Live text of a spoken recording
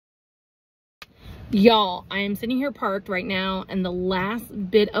Y'all, I am sitting here parked right now in the last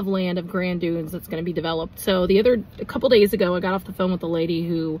bit of land of Grand Dunes that's going to be developed. So a couple days ago, I got off the phone with a lady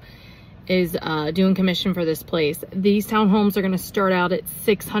who is doing commission for this place. These townhomes are going to start out at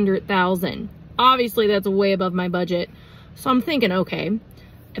 $600,000. Obviously, that's way above my budget. So I'm thinking, okay,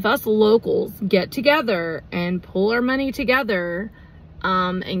 if us locals get together and pull our money together,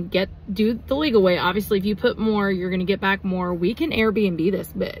 and do the legal way. Obviously, if you put more, you're gonna get back more. We can Airbnb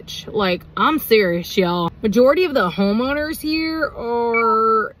this bitch. Like, I'm serious, y'all. Majority of the homeowners here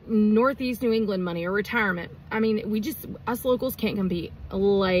are Northeast New England money or retirement. I mean, us locals can't compete.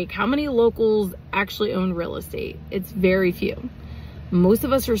 Like, how many locals actually own real estate? It's very few. Most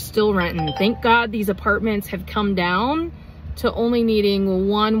of us are still renting. Thank God these apartments have come down to only needing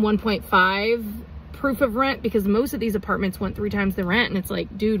 1.5 proof of rent, because most of these apartments went 3 times the rent, and it's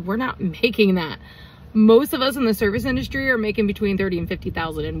like, dude, we're not making that. Most of us in the service industry are making between 30 and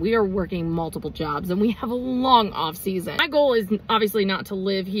 50,000, and we are working multiple jobs, and we have a long off season. My goal is obviously not to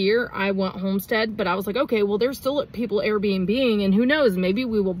live here. I want homestead, but I was like, okay, well, there's still people Airbnb-ing, and who knows, maybe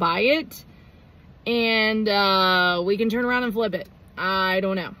we will buy it and we can turn around and flip it. I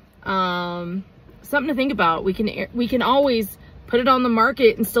don't know. Something to think about. We can always put it on the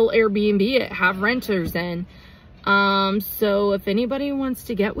market and still Airbnb it, have renters in. So if anybody wants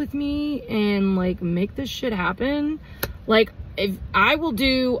to get with me and like make this shit happen, like, if I will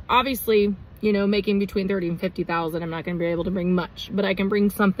do, obviously, you know, making between 30 and 50,000, I'm not going to be able to bring much, but I can bring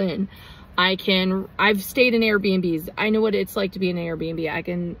something. I've stayed in Airbnbs. I know what it's like to be in an Airbnb. I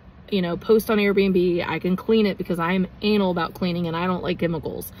can, you know, post on Airbnb. I can clean it because I'm anal about cleaning and I don't like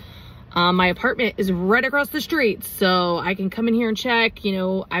chemicals. My apartment is right across the street, so I can come in here and check. You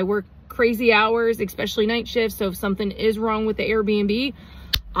know, I work crazy hours, especially night shifts. So if something is wrong with the Airbnb,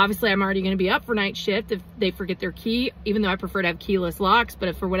 obviously I'm already going to be up for night shift if they forget their key, even though I prefer to have keyless locks. But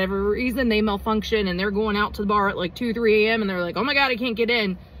if for whatever reason they malfunction and they're going out to the bar at like 2, 3 a.m. and they're like, oh my God, I can't get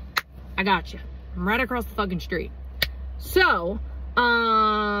in, I got you. I'm right across the fucking street. So,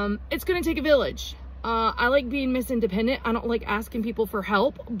 it's going to take a village. I like being Miss Independent. I don't like asking people for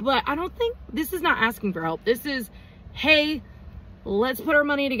help, but I don't think this is not asking for help. This is, hey, let's put our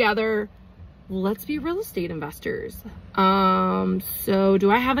money together. Let's be real estate investors. So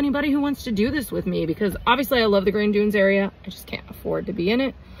do I have anybody who wants to do this with me? Because obviously I love the Grand Dunes area. I just can't afford to be in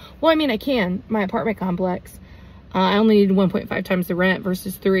it. Well, I mean, I can. My apartment complex. I only need 1.5 times the rent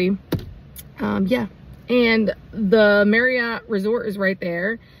versus 3. Yeah. And the Marriott Resort is right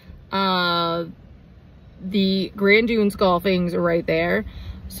there. The Grand Dunes golfings are right there.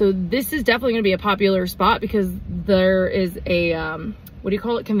 So this is definitely going to be a popular spot because there is a, what do you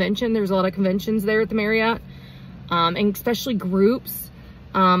call it, convention. There's a lot of conventions there at the Marriott, and especially groups.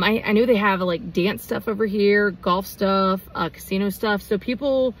 I know they have like dance stuff over here, golf stuff, casino stuff. So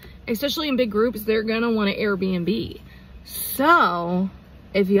people, especially in big groups, they're going to want to Airbnb. So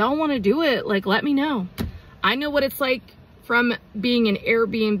if y'all want to do it, like, let me know. I know what it's like from being an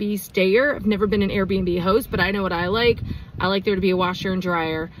Airbnb stayer. I've never been an Airbnb host, but I know what I like. I like there to be a washer and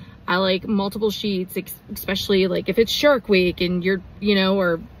dryer. I like multiple sheets, especially like if it's Shark Week and you're, you know,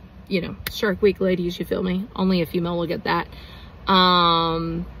 or, you know, Shark Week ladies, you feel me? Only a female will get that.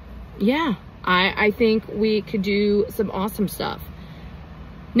 Yeah, I think we could do some awesome stuff.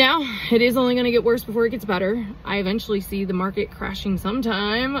 Now, it is only going to get worse before it gets better. I eventually see the market crashing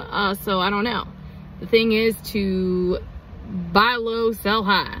sometime, so I don't know. The thing is to buy low, sell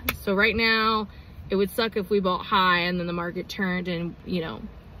high. So right now, it would suck if we bought high and then the market turned and, you know,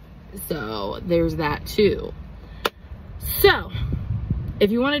 so there's that too. So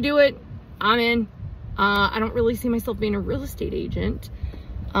if you want to do it, I'm in. I don't really see myself being a real estate agent.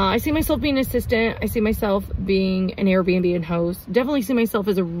 I see myself being an assistant. I see myself being an Airbnb and host. Definitely see myself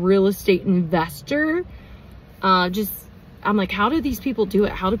as a real estate investor. I'm like, how do these people do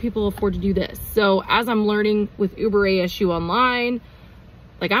it? How do people afford to do this? So as I'm learning with Uber ASU online,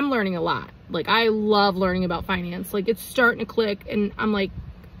 like, I'm learning a lot. Like, I love learning about finance. Like, it's starting to click, and I'm like,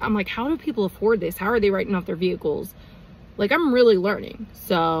 how do people afford this? How are they writing off their vehicles? Like, I'm really learning.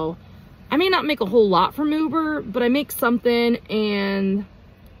 So I may not make a whole lot from Uber, but I make something, and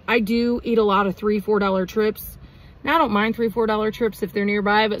I do eat a lot of $3, $4 trips. Now, I don't mind $3, $4 trips if they're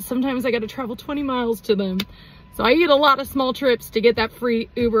nearby, but sometimes I got to travel 20 miles to them. So I eat a lot of small trips to get that free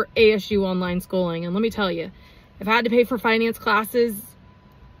Uber ASU online schooling. And let me tell you, if I had to pay for finance classes,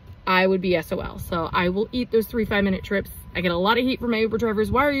 I would be SOL. So I will eat those 3 5-minute trips. I get a lot of heat from my Uber drivers.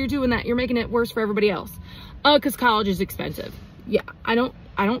 Why are you doing that? You're making it worse for everybody else. Because college is expensive. Yeah, I don't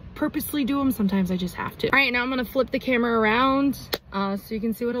purposely do them. Sometimes I just have to. All right, now I'm going to flip the camera around so you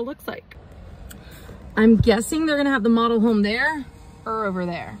can see what it looks like. I'm guessing they're going to have the model home there or over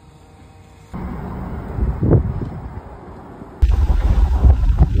there.